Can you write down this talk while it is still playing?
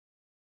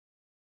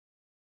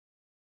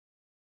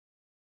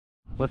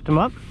Lift him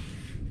up.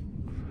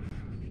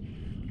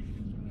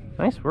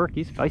 Nice work,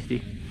 he's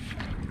feisty.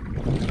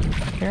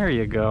 There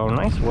you go.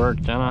 Nice work,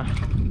 Jenna.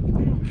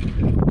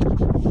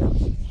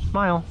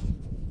 Smile.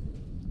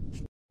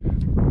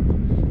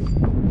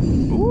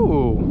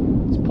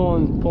 Ooh, it's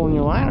pulling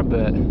your line a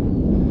bit.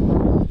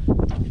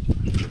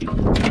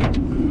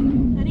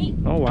 Honey?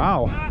 Oh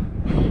wow.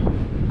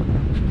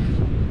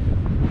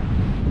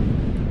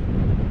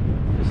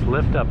 Just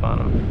lift up on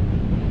him.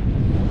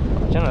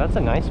 Jenna, that's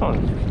a nice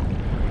one.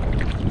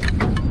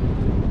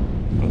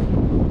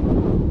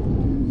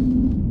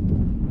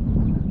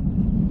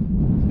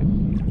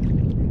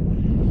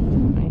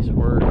 Nice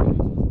work.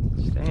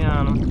 Stay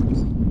on him.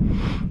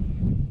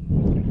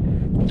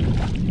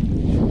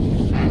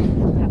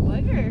 That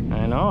bugger.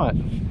 I know it.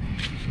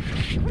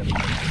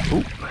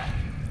 Oop.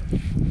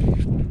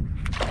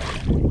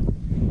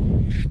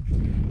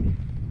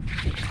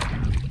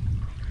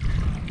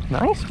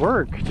 Nice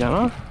work,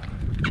 Jenna.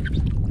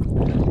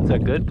 It's a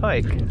good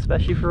pike,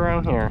 especially for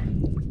around here.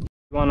 You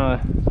wanna?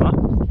 Huh?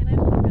 Can I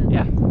hold it?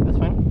 Yeah, that's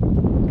fine.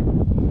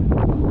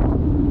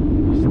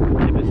 Just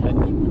tip his head.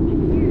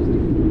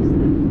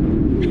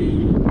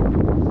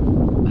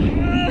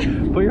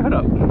 Put your head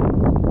up.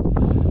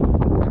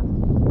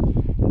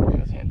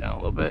 Bring his hand down a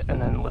little bit,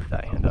 and then lift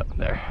that hand up.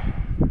 There.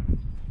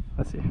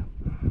 Let's see.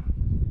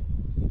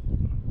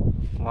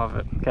 Love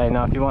it. Okay,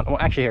 now if you want, well,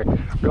 actually here,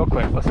 real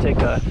quick, let's take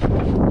a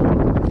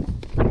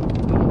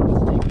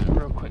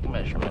real quick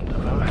measurement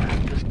of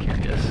him. Just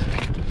curious.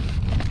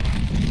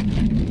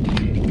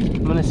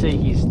 I'm gonna say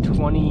he's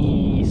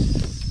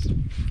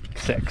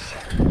 26.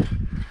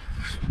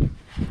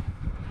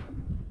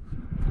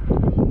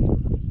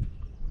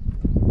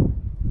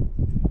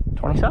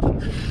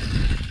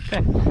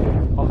 Okay,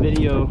 I'll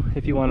video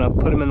if you want to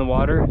put him in the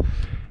water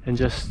and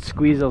just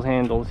squeeze those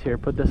handles here.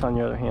 Put this on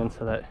your other hand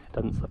so that it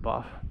doesn't slip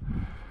off.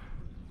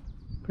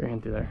 Put your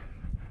hand through there,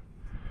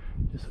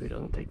 just so he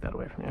doesn't take that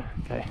away from you.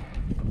 Okay.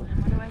 What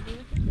do I do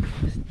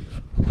with it?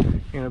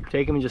 You're gonna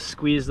take him and just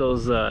squeeze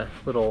those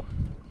little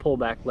pull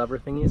back lever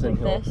thingies, and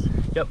Like this?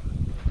 Yep.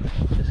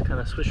 Just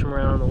kind of swish him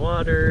around in the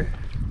water.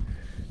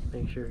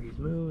 Make sure he's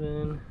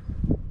moving.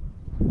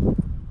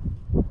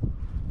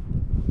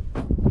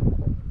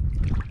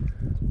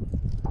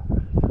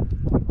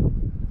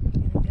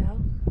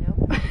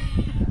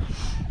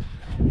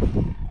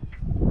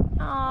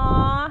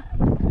 Aww.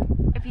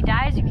 If he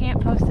dies, you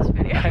can't post this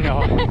video. I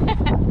know.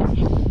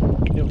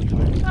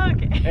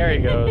 Okay. There he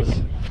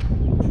goes.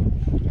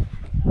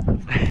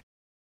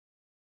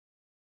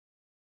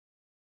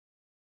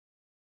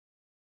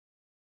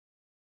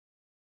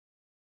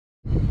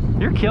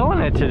 You're killing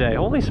it today.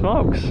 Holy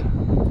smokes.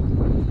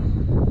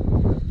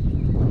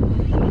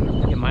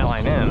 Get my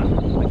line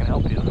in. I can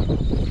help you.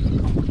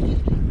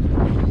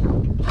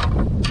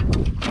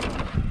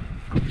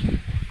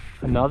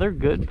 Another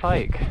good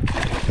pike.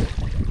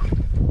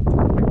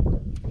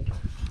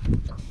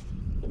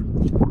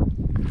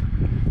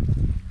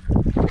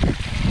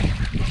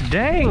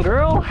 Dang,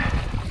 girl,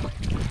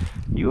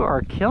 you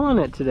are killing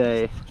it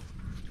today.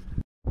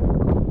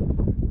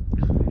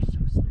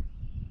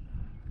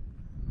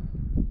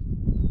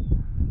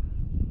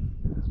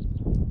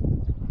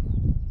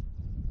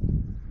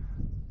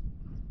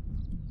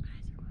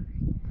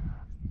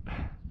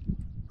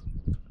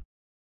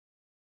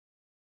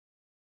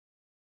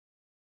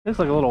 Looks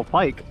like a little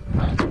pike.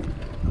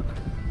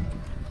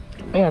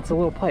 Yeah, it's a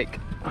little pike.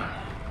 I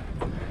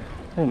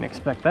didn't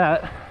expect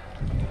that.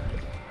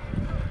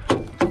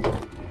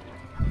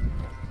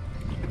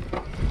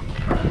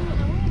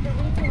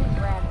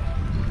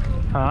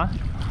 Huh? I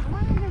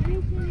wanted to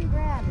reach in and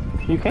grab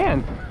it. You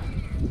can.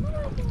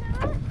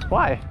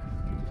 Why? I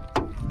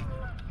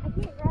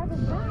can't grab it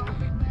now.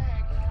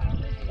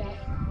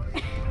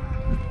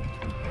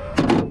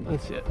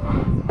 Let's see it.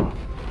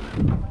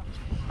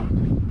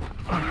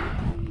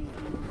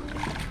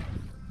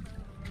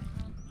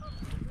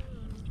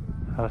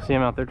 I see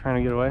him out there trying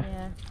to get away.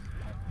 Yeah.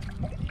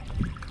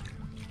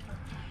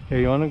 Here,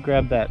 you want to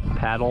grab that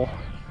paddle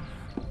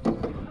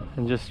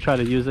and just try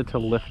to use it to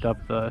lift up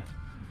the...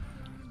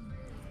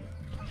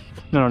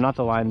 No, not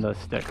the line, the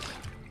sticks.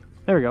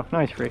 There we go.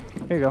 Now he's free.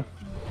 Here you go.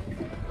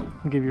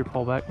 I'll give you your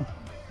pole back.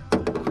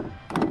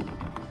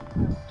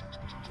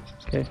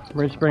 Okay,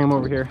 we're just bring him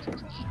over here.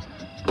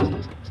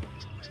 There's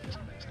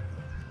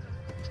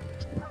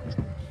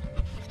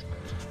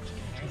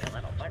a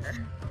little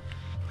bugger.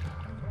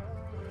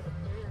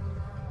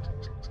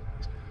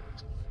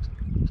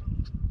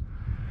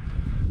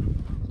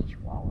 He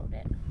swallowed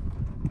it.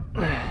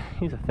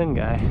 He's a thin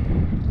guy.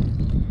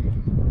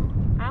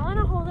 I want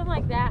to hold him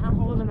like that and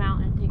hold him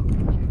out and take a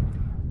picture.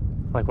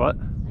 Like what?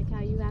 Like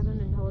how you have him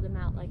and hold him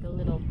out like a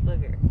little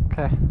booger.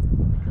 Okay.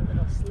 Like a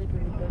little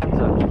slippery booger. He's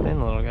a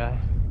thin little guy.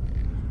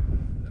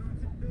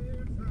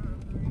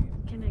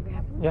 Can I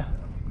grab him? Yeah,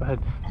 go ahead.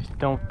 Just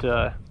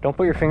don't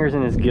put your fingers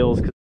in his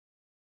gills.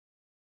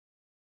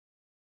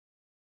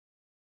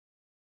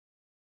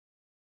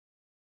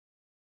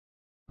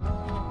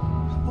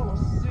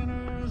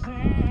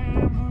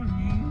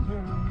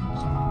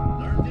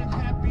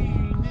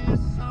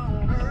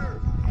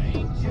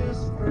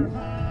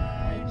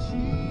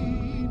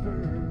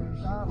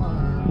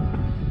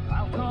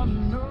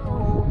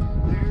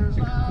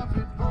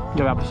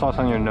 You have applesauce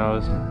on your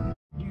nose.